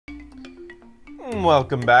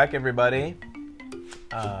Welcome back, everybody.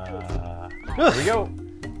 Here we go.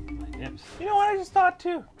 You know what I just thought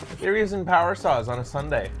too? They're using power saws on a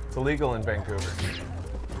Sunday. It's illegal in Vancouver.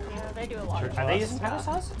 Yeah, they do a lot. Are they using power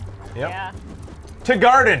saws? Yep. Yeah. To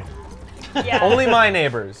garden. Yeah. Only my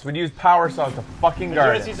neighbors would use power saws to fucking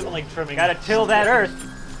garden. Use them, like, trimming. Gotta till that earth.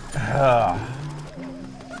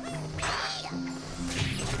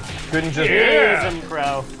 Couldn't just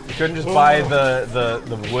couldn't just buy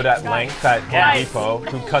the wood at length at Home Depot,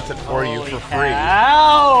 who cuts it for you for free.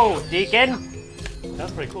 Ow, Deacon!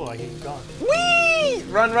 That's pretty cool. I can keep going. Whee!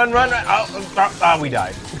 Run, run, run, run! Oh, we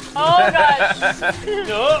died. Oh gosh!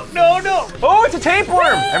 No! Oh, it's a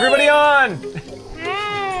tapeworm! Everybody on!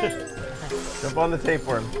 Jump on the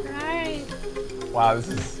tapeworm. Right. Wow, this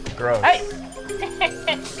is gross. Hey!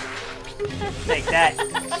 Take that.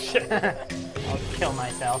 I'll kill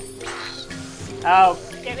myself. Oh.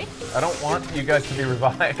 Get me? I don't want you guys to be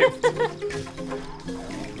revived.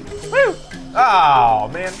 Woo! Oh,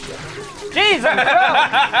 man. Jeez,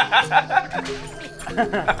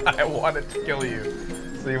 I wanted to kill you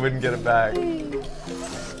so you wouldn't get it back.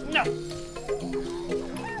 No.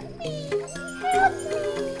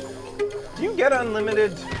 Do you get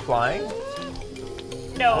unlimited flying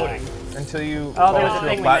No. until you Oh, there fall was a to a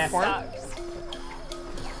thing we platform?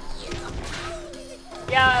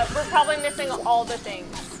 Yeah, we're probably missing all the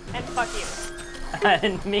things. And fuck you.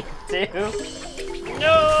 And me too.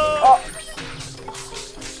 No! Oh,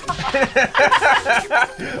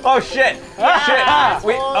 oh shit! Yeah,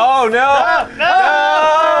 Shit! Oh no! No!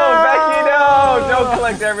 Becky, no! Don't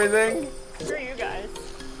collect everything. Screw you guys.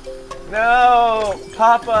 No,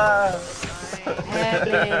 Papa.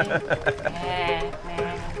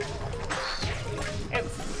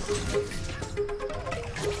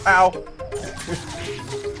 Ow!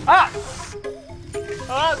 Ah!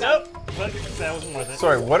 Oh, Nope. But that wasn't worth it.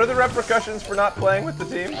 Sorry, what are the repercussions for not playing with the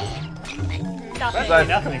team? nothing. I've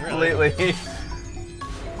Nothing, really. completely.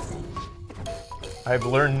 I've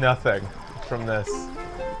learned nothing from this.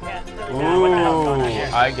 Yeah, it's really Yeah, what the hell's going on Ooh, here?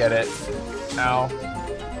 I get it. Ow.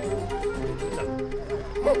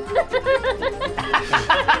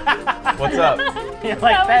 What's up? You like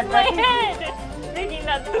that that, was my Becky? head! Making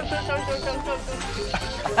that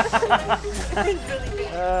It's really good.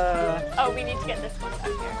 Oh, we need to get this one back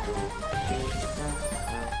here.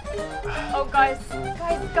 Oh, guys.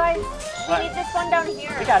 We need this one down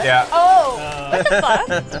here. We got it. Yeah. Oh, what the fuck?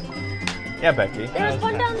 Yeah, Becky. There's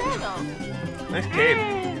one down there, though. Nice cape.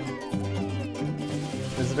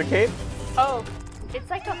 Is it a cape? Oh, it's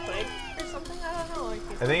like a hood or something. I don't know.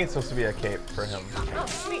 I think it's supposed to be a cape for him. Oh,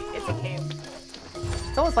 sweet. It's a cape.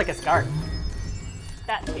 It's almost like a scarf.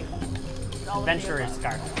 That too. All of the Adventurer's above.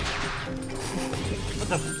 scarf. What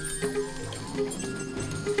the?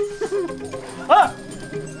 Ah!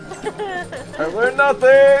 I learned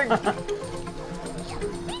nothing!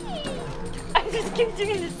 I just keep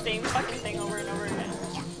doing the same fucking thing over and over again.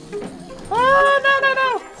 Oh,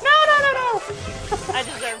 no! I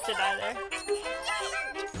deserve to die there.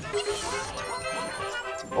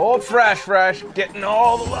 Oh, fresh, getting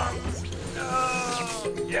all the lungs.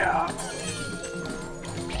 Oh, yeah.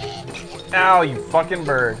 Ow, you fucking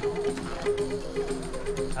bird.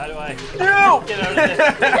 How do I No! get out of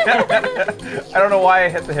this? I don't know why I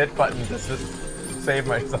hit the hit button to save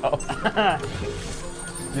myself.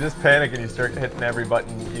 You just panic and you start hitting every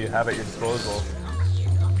button you have at your disposal.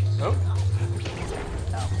 Oh.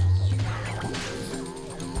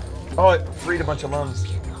 Oh, it freed a bunch of lungs.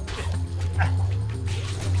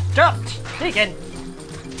 Jump! Deacon!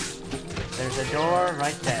 There's a door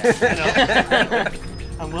right there. I know.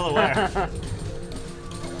 I'm well aware.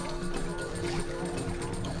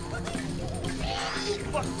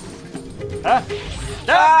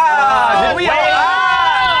 Did we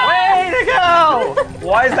Way to go!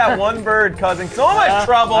 Why is that one bird causing so much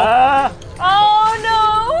trouble? Oh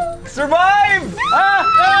no! Survive!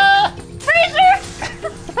 Freezer!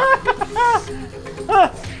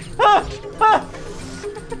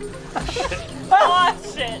 Oh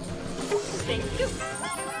shit! Thank you.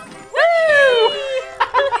 Woo!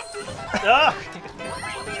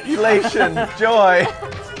 Elation, joy,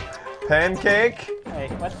 pancake, Hey,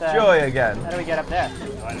 what the? joy again. How do we get up there?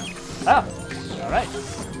 Oh, all right.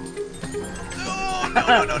 No.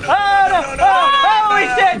 Holy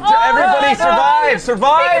shit! Everybody survive!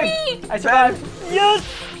 Survive! I survived. Yes!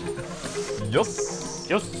 Yes.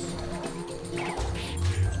 Yes.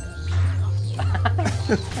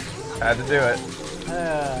 Had to do it.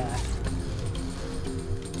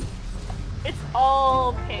 It's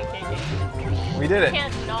all pancake. We did it.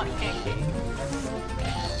 Can't not pancake.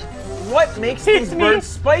 What makes these birds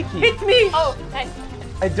spiky? Hit me! Oh, nice.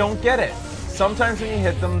 I don't get it. sometimes when you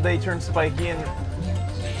hit them, they turn spiky and...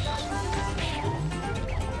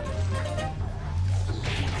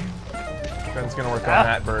 Ben's gonna work on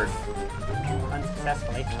that bird.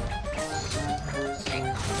 Unsuccessfully.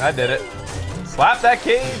 I did it. Slap that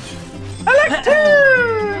cage!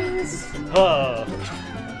 Electoons! Oh.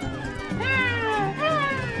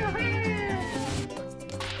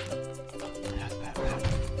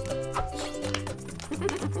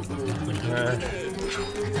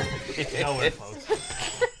 It's nowhere close.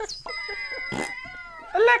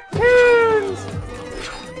 Electoons!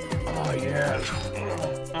 Oh, yeah.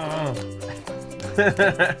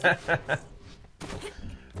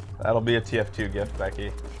 That'll be a TF2 gift,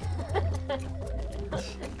 Becky.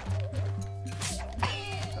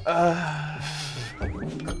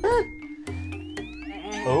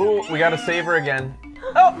 Oh, we gotta save her again.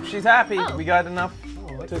 Oh, she's happy. Oh. We got enough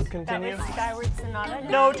to That continue. was Skyward Sonata.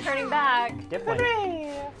 No turning back. Definitely.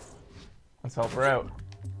 Let's help her out.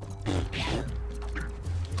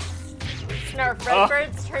 Snarf, red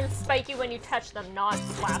birds turn spiky when you touch them, not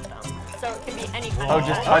slap them. So it can be any kind Oh, of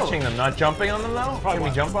just touch. touching them, not jumping on them though? Can we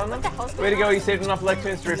jump on them? What the hell's Way to going go, on? you saved enough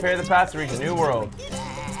Electoons to repair the path to reach a new world.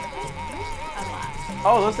 Unlocked.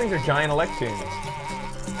 Oh, those things are giant Electoons.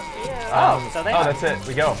 Oh, so they oh, are. that's it.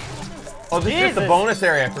 We go. Oh, this is the Jesus. bonus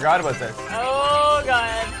area. I forgot about this. Oh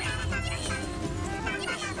god.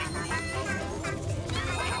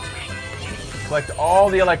 Collect all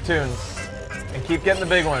the Electoons and keep getting the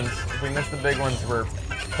big ones. If we miss the big ones, we're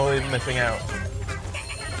totally missing out.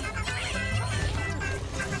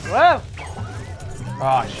 Whoa!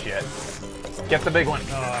 Oh, shit. Get the big one.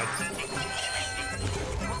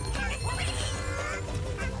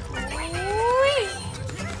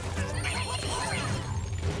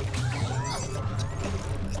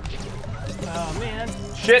 Oh man.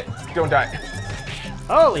 Shit! Don't die.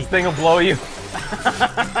 Holy. This thing will blow you.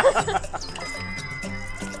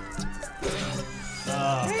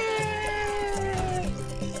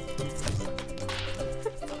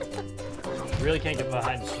 Really can't get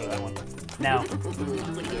behind for that one. Now.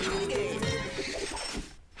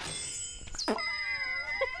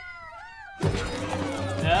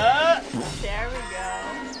 There we go.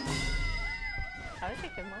 That was a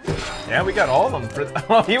good one. Yeah, we got all of them.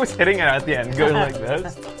 Oh, he was hitting it at the end, going like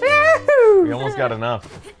this. We almost got enough.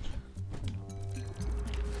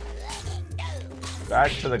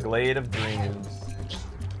 Back to the Glade of Dreams.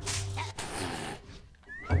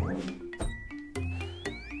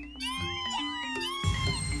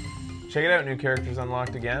 Check it out, new characters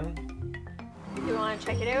unlocked again. Do you want to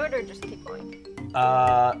check it out or just keep going? Is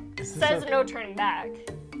It this says no turning back.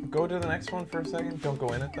 Go to the next one for a second. Don't go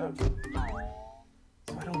in it though. So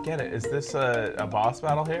I don't get it. Is this a boss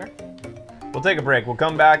battle here? We'll take a break. We'll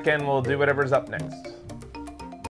come back and we'll do whatever's up next.